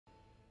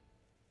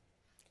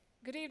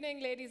Good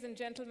evening, ladies and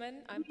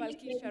gentlemen. I'm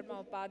Palki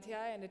Sharma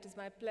Upadhyay, and it is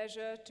my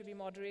pleasure to be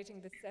moderating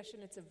this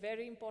session. It's a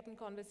very important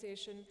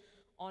conversation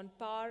on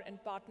power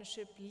and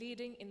partnership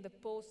leading in the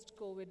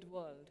post-COVID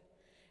world.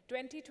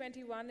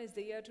 2021 is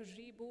the year to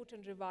reboot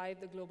and revive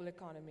the global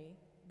economy.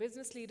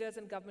 Business leaders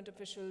and government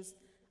officials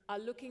are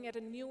looking at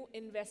a new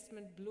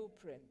investment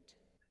blueprint.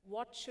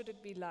 What should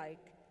it be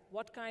like?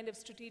 What kind of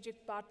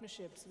strategic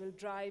partnerships will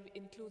drive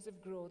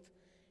inclusive growth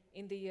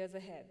in the years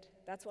ahead?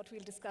 That's what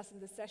we'll discuss in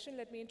this session.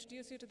 Let me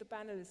introduce you to the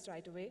panelists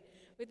right away.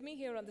 With me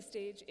here on the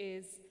stage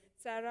is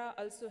Sarah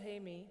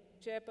Al-Suhaimi,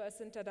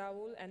 Chairperson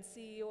Tadawul and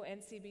CEO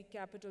NCB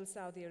Capital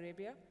Saudi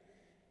Arabia.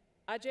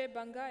 Ajay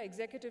Banga,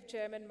 Executive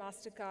Chairman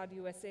Mastercard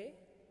USA.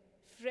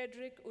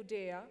 Frédéric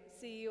Oudéa,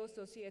 CEO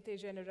Societe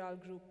Generale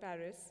Group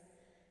Paris.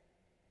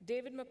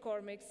 David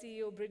McCormick,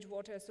 CEO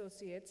Bridgewater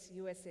Associates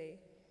USA.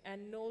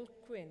 And Noel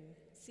Quinn,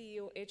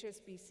 CEO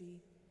HSBC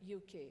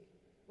UK.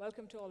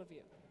 Welcome to all of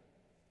you.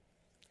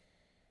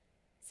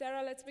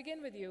 Sarah, let's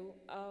begin with you.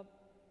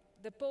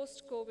 The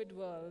post-COVID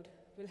world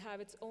will have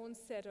its own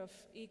set of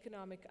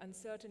economic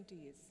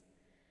uncertainties.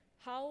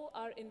 How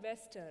are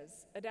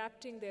investors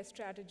adapting their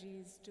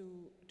strategies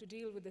to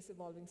deal with this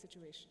evolving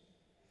situation?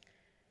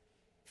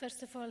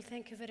 First of all,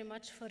 thank you very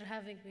much for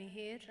having me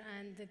here,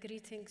 and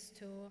greetings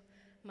to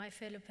my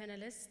fellow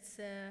panelists.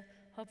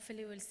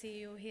 Hopefully we'll see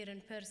you here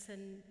in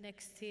person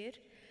next year.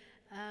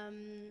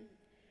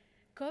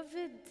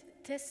 COVID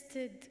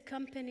tested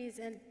companies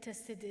and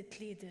tested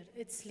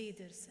its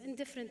leaders in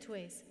different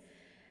ways.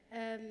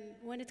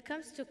 When it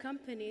comes to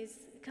companies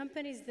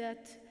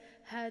that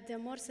had a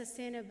more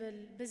sustainable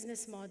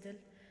business model,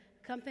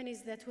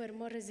 companies that were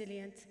more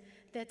resilient,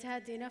 that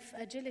had enough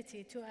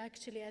agility to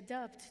actually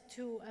adapt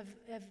to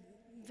a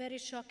very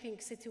shocking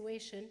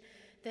situation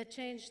that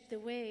changed the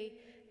way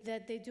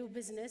that they do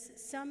business,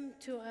 some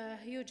to a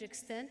huge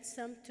extent,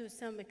 some to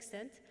some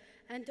extent,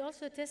 and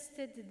also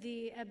tested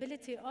the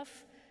ability of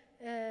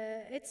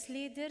its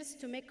leaders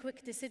to make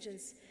quick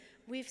decisions.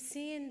 We've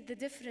seen the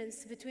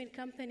difference between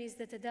companies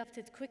that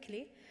adapted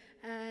quickly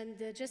and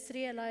just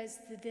realized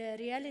the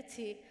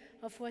reality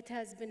of what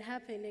has been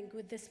happening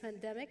with this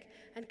pandemic,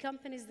 and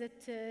companies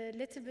that a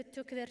little bit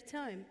took their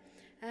time.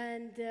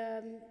 And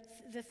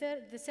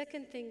the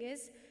second thing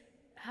is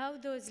how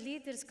those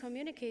leaders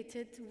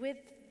communicated with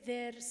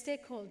their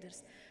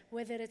stakeholders,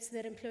 whether it's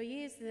their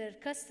employees, their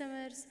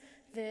customers,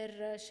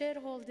 their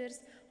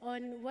shareholders,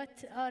 on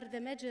what are the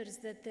measures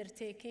that they're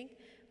taking.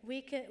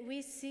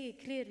 We see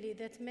clearly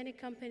that many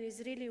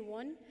companies really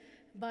won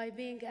by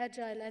being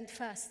agile and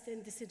fast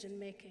in decision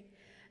making.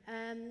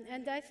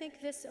 And I think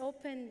this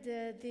opened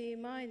the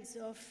minds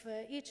of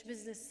each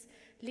business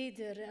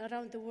leader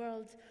around the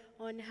world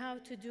on how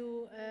to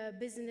do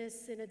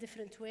business in a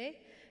different way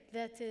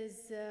that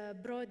is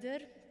broader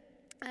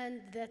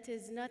and that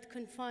is not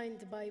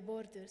confined by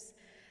borders.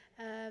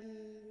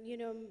 You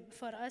know,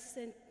 for us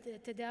in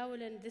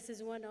Tadawul, and this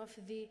is one of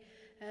the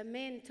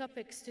main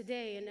topics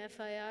today in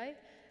FII,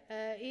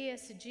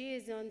 ESG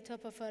is on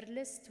top of our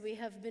list. We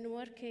have been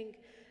working,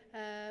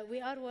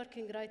 we are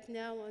working right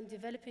now on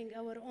developing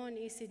our own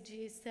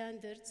ESG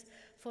standards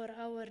for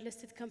our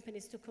listed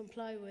companies to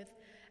comply with.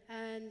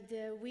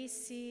 And we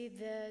see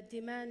the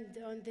demand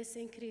on this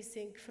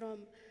increasing from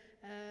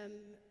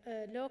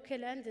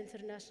local and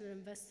international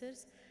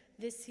investors.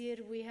 This year,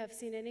 we have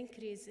seen an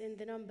increase in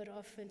the number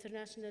of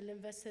international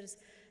investors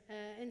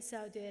in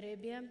Saudi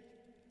Arabia.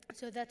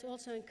 So that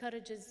also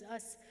encourages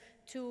us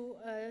to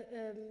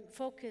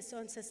focus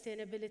on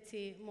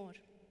sustainability more.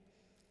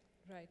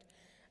 Right.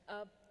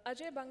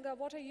 Ajay Banga,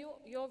 what are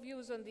your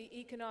views on the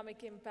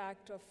economic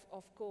impact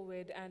of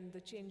COVID and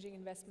the changing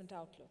investment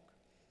outlook?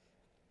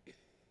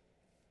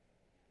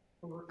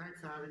 Well,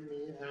 thanks for having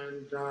me.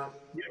 And,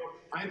 you know,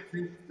 I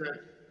think that,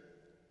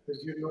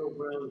 as you know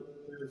well,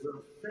 there's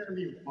a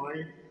fairly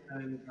wide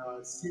and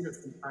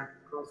serious impact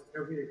across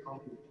every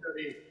economy.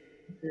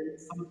 In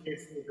some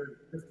cases,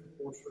 it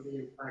disproportionately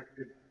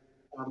impacted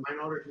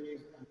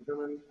minorities and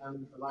women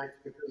and the like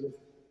because of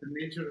the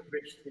nature of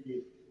which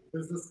the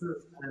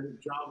businesses and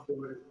jobs they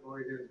were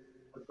employed in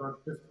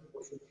got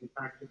disproportionately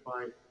impacted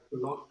by the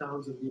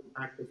lockdowns and the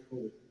impact of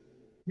COVID.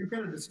 You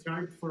kind of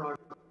described for our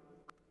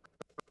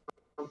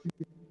company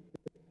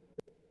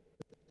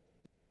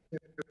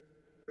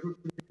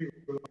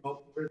will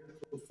operate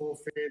through 4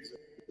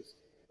 phases.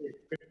 A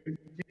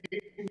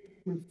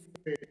containment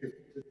phase,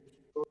 which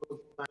goes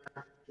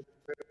back to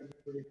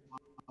February.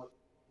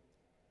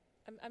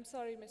 I'm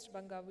sorry, Mr.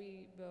 Banga,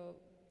 we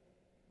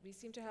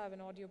seem to have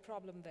an audio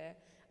problem there.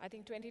 I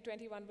think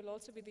 2021 will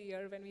also be the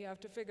year when we have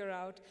to figure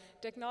out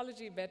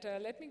technology better.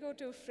 Let me go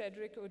to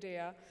Frédéric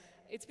Oudéa.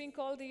 It's been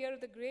called the year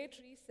of the Great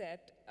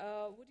Reset.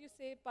 Would you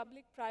say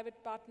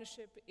public-private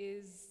partnership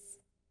is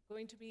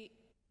going to be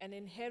an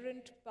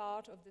inherent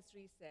part of this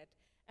reset?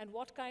 And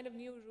what kind of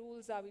new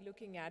rules are we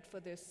looking at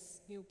for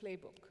this new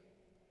playbook?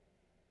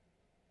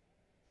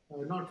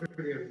 Not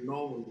really a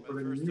normal, but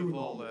a first new of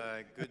all,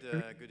 normal.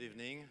 good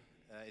evening.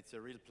 It's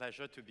a real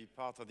pleasure to be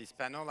part of this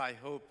panel. I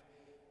hope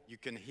you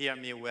can hear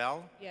me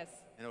well. Yes.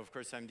 And of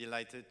course, I'm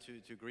delighted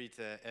to greet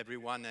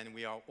everyone, and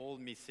we are all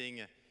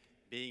missing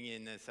being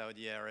in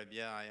Saudi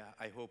Arabia.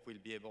 I hope we'll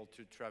be able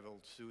to travel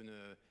soon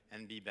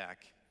and be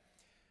back.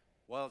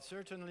 Well,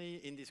 certainly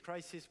in this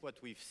crisis, what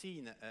we've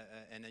seen,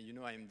 and you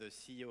know I'm the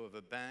CEO of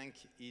a bank,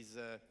 is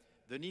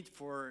the need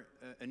for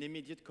an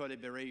immediate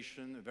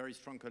collaboration, a very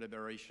strong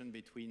collaboration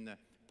between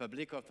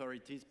public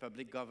authorities,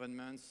 public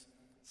governments,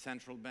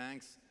 central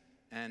banks,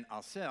 and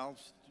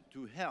ourselves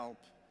to help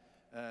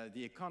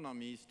the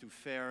economies to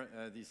fare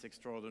this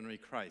extraordinary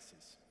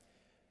crisis.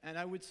 And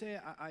I would say,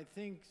 I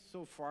think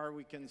so far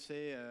we can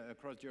say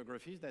across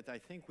geographies that I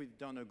think we've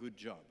done a good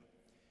job.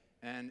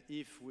 And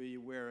if we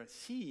were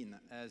seen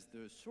as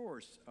the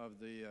source of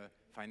the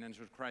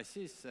financial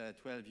crisis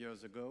 12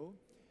 years ago,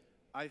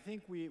 I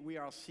think we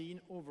are seen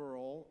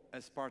overall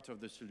as part of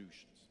the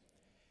solutions.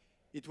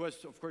 It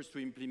was, of course, to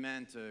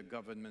implement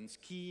government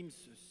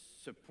schemes,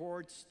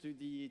 supports to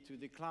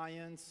the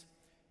clients,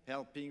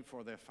 helping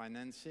for their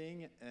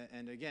financing.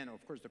 And again,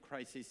 of course, the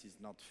crisis is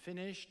not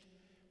finished.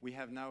 We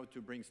have now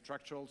to bring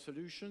structural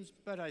solutions,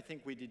 but I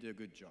think we did a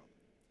good job.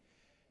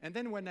 And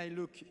then when I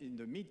look in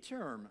the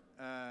midterm,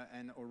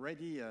 and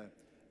already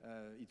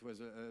it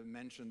was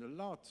mentioned a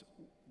lot,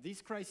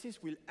 this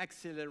crisis will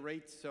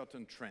accelerate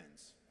certain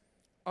trends.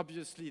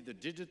 Obviously, the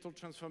digital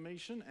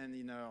transformation, and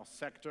in our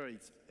sector,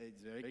 it's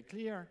very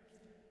clear,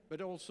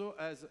 but also,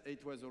 as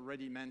it was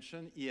already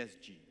mentioned,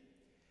 ESG.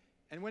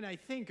 And when I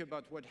think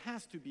about what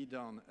has to be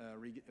done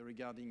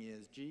regarding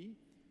ESG,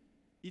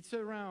 it's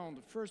around,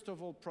 first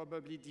of all,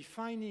 probably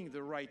defining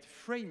the right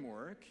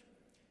framework.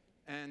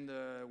 And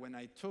when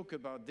I talk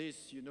about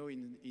this, you know,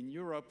 in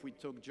Europe, we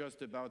talk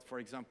just about, for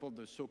example,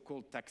 the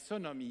so-called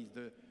taxonomies,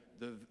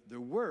 the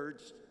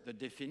words, the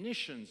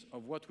definitions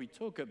of what we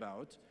talk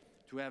about,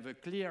 to have a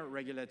clear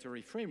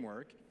regulatory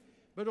framework,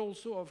 but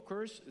also, of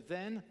course,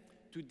 then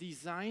to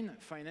design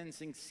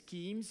financing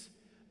schemes.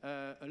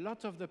 A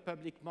lot of the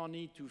public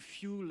money to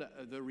fuel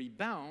the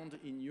rebound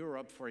in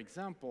Europe, for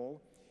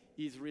example,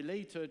 is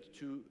related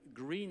to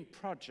green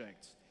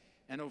projects.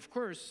 And of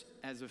course,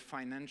 as a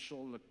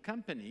financial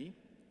company,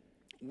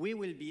 we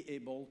will be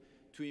able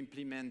to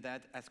implement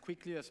that as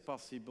quickly as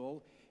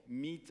possible,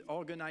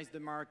 organize the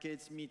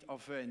markets, meet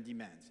offer and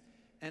demands.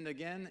 And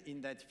again,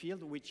 in that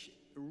field, which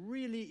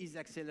really is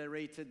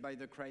accelerated by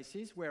the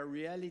crisis, where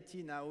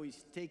reality now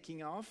is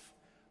taking off,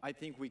 I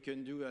think we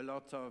can do a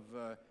lot of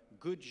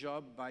good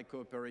job by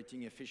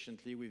cooperating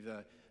efficiently with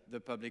the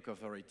public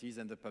authorities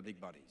and the public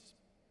bodies.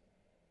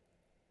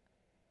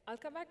 I'll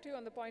come back to you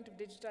on the point of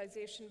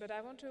digitization, but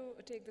I want to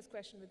take this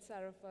question with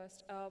Sarah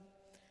first.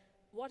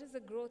 What is the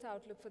growth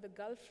outlook for the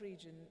Gulf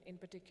region in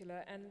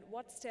particular, and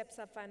what steps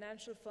are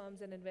financial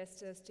firms and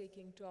investors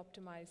taking to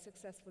optimize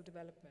successful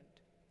development?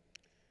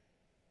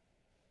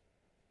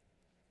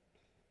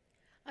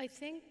 I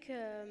think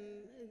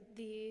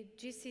the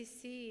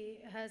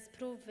GCC has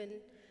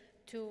proven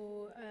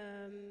to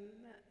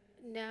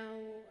now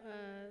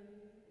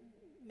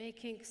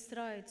making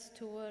strides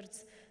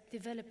towards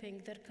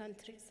developing their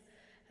countries,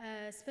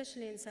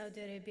 especially in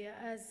Saudi Arabia.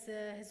 As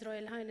His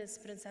Royal Highness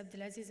Prince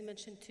Abdulaziz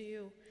mentioned to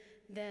you,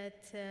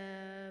 that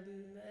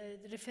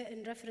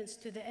in reference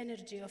to the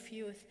energy of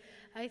youth,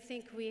 I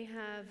think we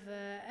have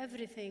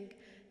everything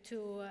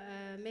to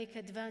make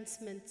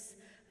advancements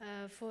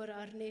for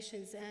our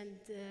nations and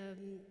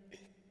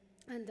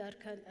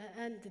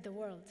the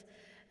world.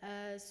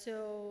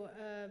 So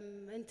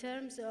in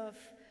terms of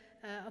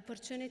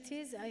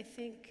opportunities, I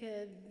think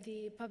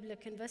the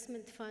Public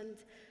Investment Fund,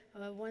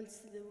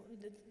 once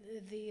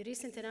the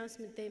recent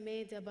announcement they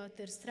made about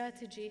their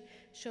strategy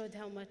showed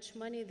how much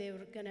money they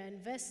were going to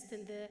invest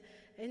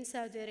in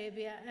Saudi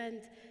Arabia.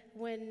 And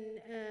when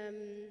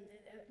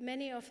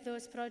many of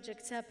those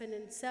projects happen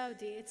in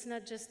Saudi, it's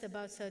not just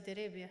about Saudi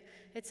Arabia,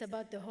 it's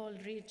about the whole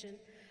region.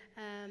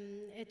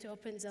 It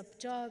opens up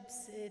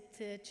jobs,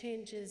 it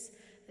changes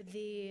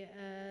the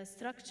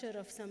structure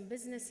of some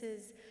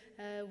businesses.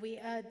 We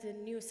add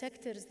new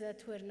sectors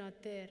that were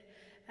not there.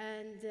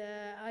 And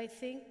I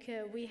think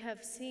we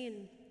have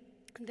seen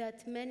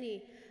that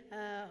many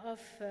of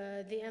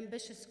the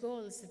ambitious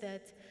goals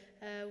that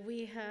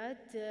we had,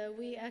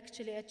 we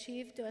actually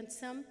achieved, and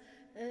some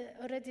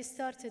already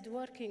started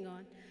working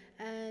on.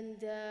 And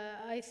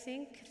I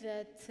think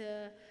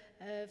that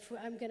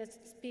I'm going to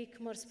speak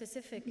more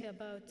specific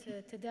about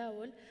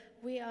Tadawul.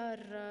 We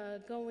are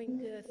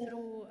going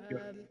through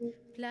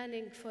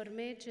planning for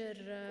major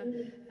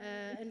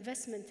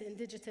investment in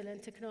digital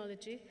and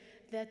technology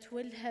that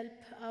will help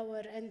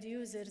our end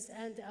users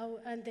and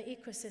the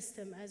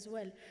ecosystem as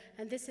well.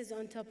 And this is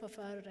on top of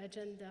our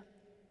agenda.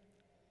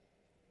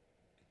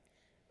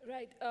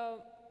 Right.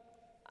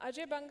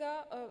 Ajay,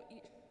 Banga,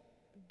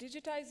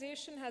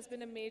 digitization has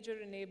been a major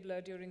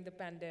enabler during the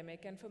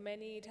pandemic, and for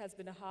many it has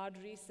been a hard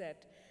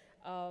reset.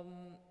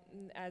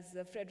 As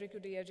Frédéric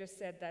Oudéa just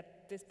said,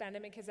 that this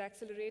pandemic has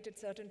accelerated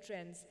certain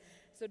trends.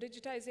 So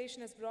digitization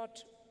has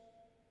brought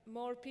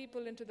more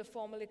people into the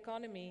formal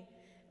economy,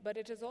 but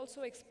it has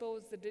also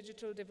exposed the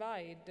digital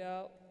divide.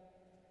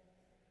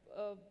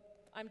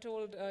 I'm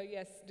told,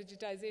 yes,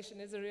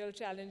 digitization is a real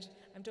challenge.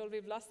 I'm told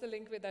we've lost the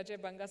link with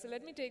Ajay Banga. So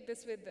let me take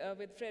this with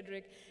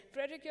Frédéric.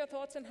 Frédéric, your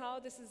thoughts on how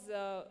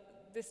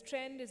this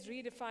trend is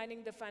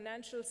redefining the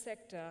financial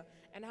sector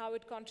and how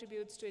it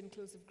contributes to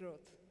inclusive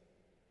growth?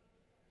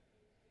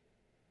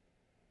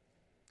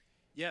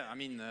 Yeah, I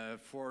mean,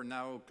 for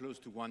now close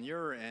to 1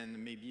 year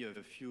and maybe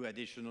a few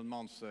additional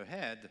months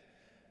ahead,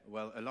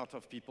 well, a lot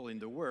of people in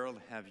the world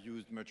have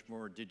used much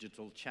more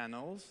digital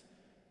channels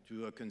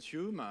to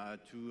consume,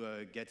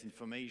 to get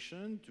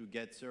information, to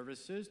get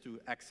services, to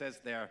access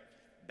their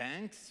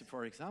banks,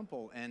 for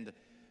example. And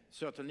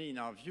certainly, in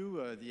our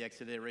view, the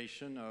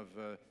acceleration of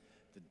the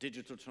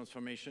digital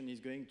transformation is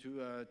going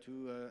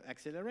to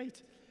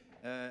accelerate.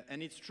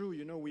 And it's true,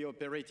 you know, we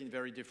operate in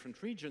very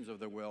different regions of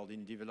the world,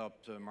 in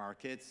developed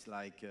markets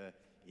like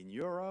in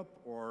Europe,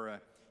 or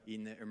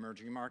in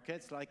emerging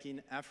markets like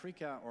in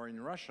Africa or in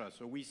Russia.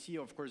 So we see,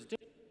 of course,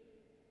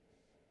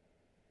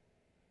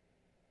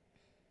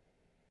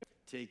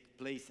 take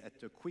place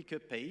at a quicker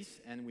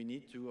pace, and we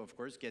need to, of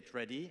course, get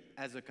ready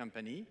as a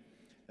company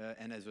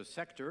and as a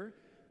sector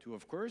to,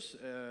 of course,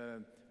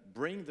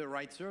 bring the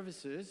right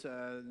services,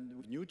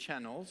 new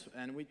channels,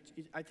 and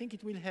I think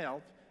it will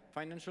help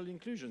financial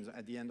inclusions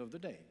at the end of the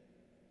day.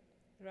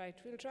 Right.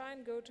 We'll try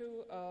and go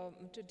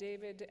to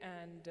David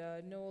and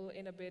Noel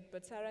in a bit,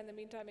 but Sarah, in the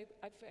meantime, if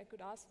I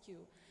could ask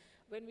you,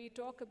 when we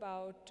talk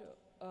about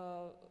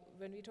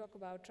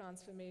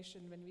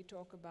transformation, when we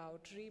talk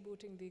about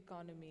rebooting the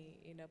economy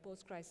in a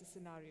post-crisis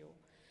scenario,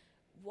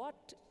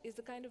 what is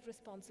the kind of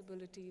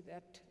responsibility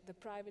that the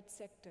private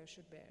sector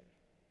should bear?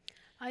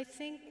 I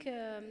think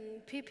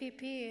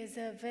PPP is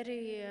a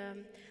very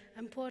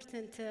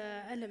important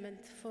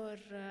element for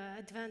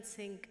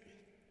advancing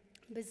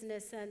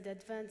business and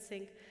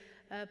advancing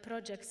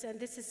projects, and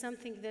this is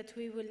something that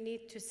we will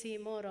need to see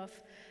more of,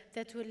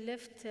 that will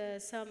lift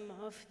some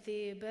of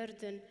the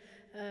burden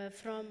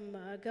from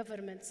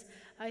governments.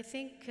 I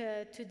think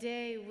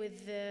today,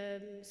 with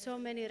so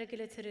many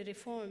regulatory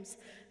reforms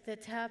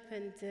that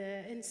happened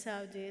in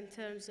Saudi in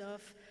terms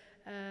of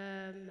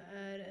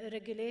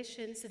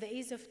regulations, the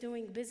ease of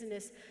doing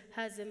business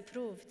has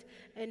improved.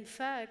 In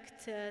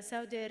fact,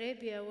 Saudi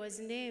Arabia was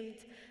named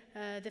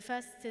the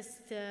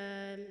fastest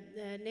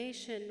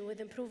nation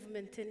with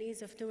improvement in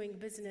ease of doing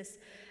business.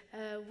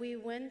 We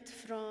went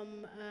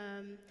from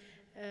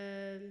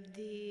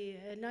the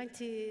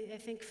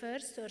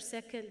 91st or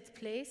 2nd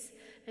place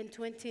in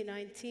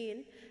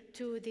 2019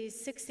 to the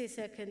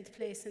 62nd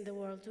place in the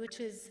world, which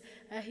is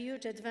a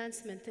huge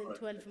advancement in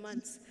 12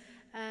 months.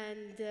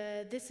 And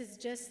this is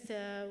just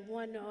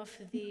one of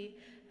the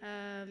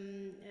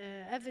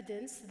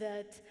evidence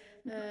that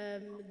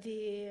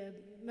the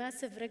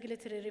massive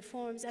regulatory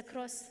reforms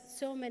across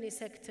so many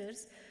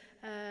sectors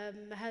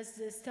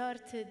has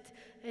started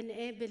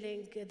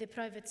enabling the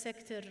private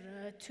sector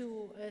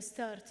to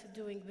start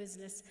doing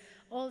business.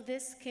 All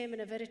this came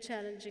in a very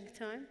challenging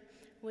time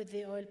with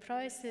the oil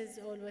prices,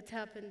 all what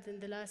happened in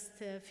the last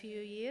few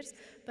years.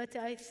 But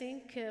I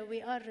think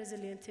we are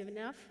resilient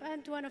enough,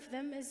 and one of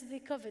them is the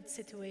COVID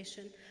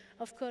situation.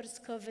 Of course,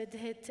 COVID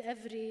hit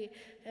every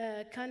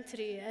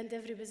country and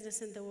every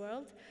business in the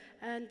world,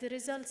 and the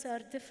results are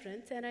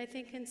different. And I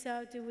think in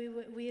Saudi, we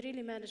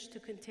really managed to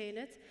contain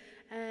it,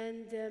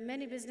 and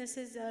many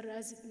businesses are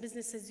as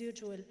business as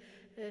usual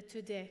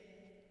today.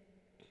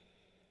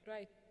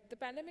 Right. The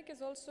pandemic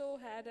has also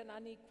had an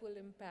unequal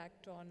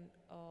impact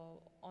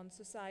on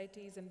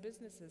societies and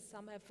businesses.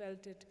 Some have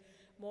felt it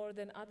more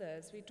than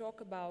others. We talk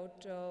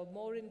about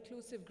more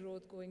inclusive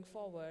growth going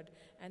forward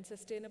and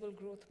sustainable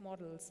growth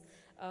models.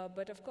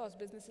 But of course,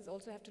 businesses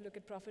also have to look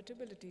at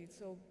profitability.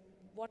 So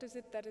what is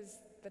it that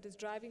is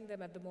driving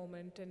them at the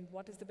moment, and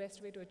what is the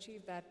best way to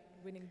achieve that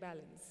winning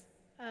balance?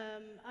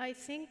 I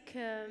think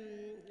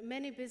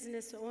many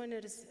business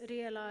owners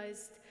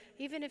realized,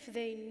 even if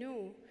they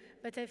knew,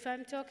 but if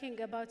I'm talking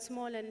about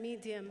small and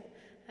medium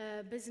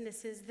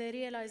businesses, they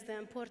realize the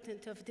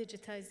importance of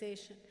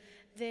digitization.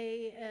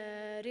 They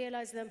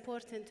realize the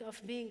importance of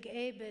being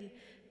able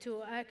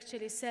to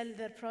actually sell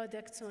their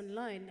products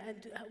online,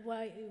 and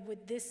why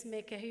would this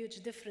make a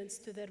huge difference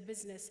to their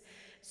business.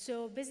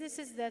 So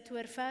businesses that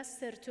were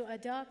faster to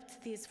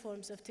adopt these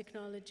forms of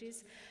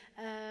technologies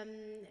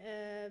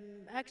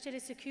actually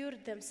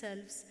secured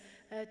themselves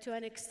to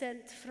an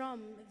extent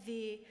from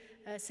the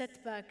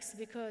setbacks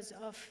because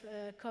of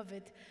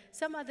COVID.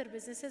 Some other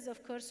businesses,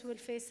 of course, will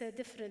face a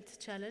different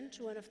challenge.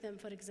 One of them,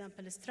 for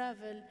example, is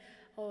travel,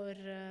 or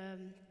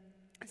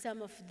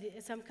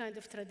some kind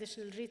of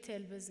traditional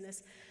retail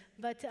business.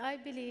 But I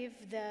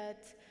believe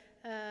that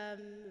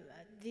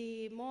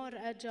the more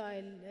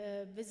agile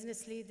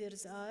business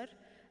leaders are,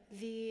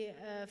 the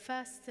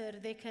faster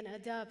they can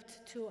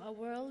adapt to a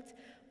world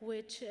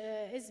which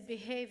is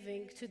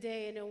behaving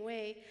today in a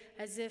way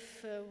as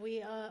if we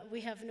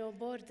have no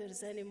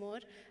borders anymore,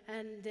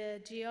 and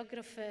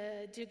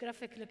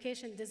geographic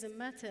location doesn't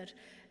matter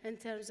in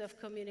terms of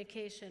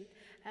communication.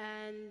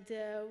 And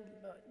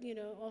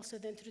also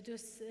the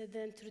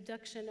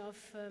introduction of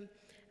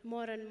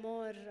more and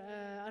more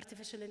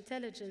artificial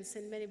intelligence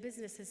in many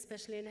businesses,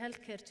 especially in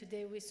healthcare.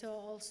 Today we saw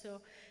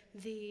also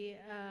the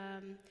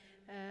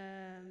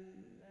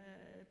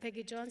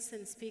Peggy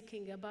Johnson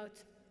speaking about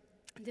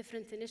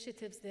different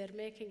initiatives they're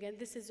making, and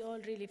this is all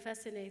really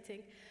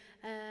fascinating.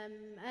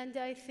 And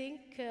I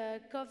think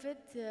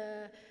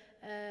COVID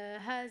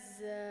has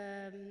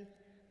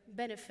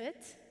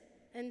benefit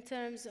in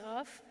terms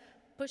of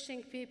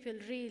pushing people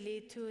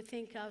really to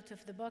think out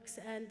of the box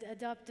and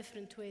adopt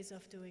different ways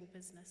of doing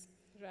business.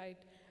 Right.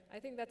 I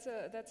think that's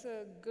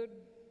a good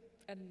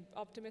and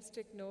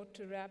optimistic note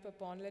to wrap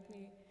upon.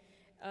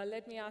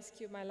 Let me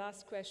ask you my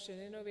last question.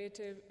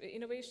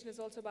 Innovation is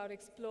also about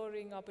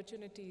exploring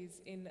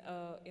opportunities in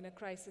a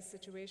crisis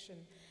situation,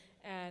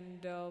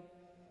 and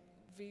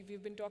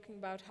we've been talking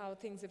about how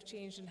things have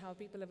changed and how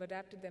people have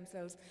adapted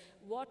themselves.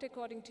 What,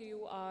 according to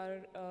you, are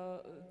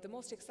the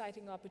most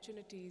exciting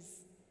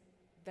opportunities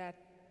that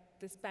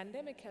this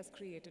pandemic has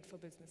created for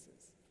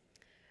businesses?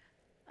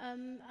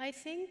 I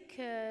think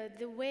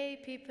the way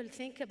people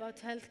think about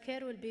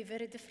healthcare will be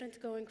very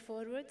different going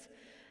forward.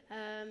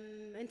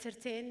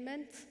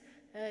 Entertainment,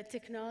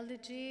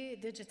 technology,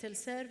 digital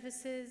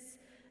services.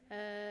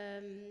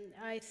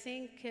 I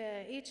think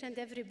each and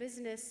every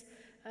business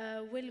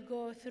will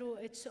go through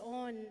its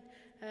own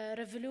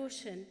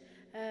revolution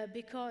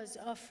because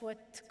of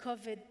what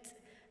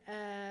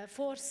COVID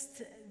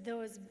forced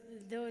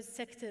those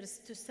sectors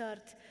to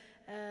start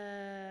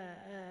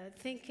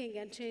thinking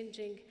and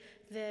changing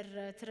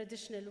their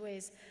traditional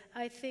ways.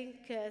 I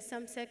think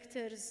some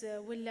sectors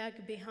will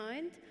lag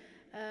behind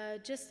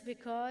just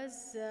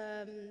because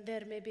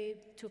they're maybe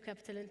too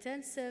capital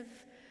intensive,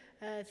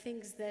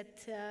 things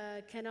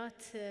that cannot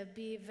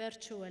be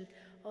virtual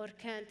or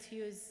can't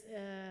use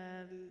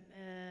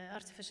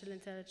artificial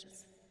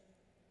intelligence.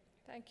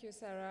 Thank you,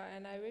 Sarah,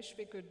 and I wish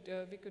we could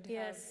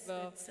Yes,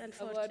 have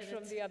a word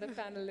from the other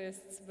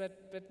panelists,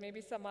 but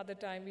maybe some other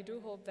time. We do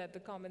hope that the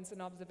comments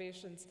and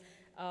observations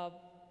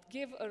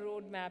give a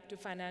roadmap to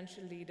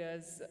financial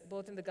leaders,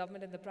 both in the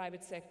government and the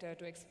private sector,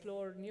 to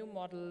explore new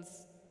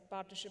models,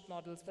 partnership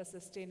models for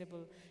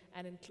sustainable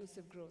and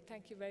inclusive growth.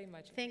 Thank you very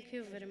much. Thank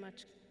you very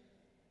much.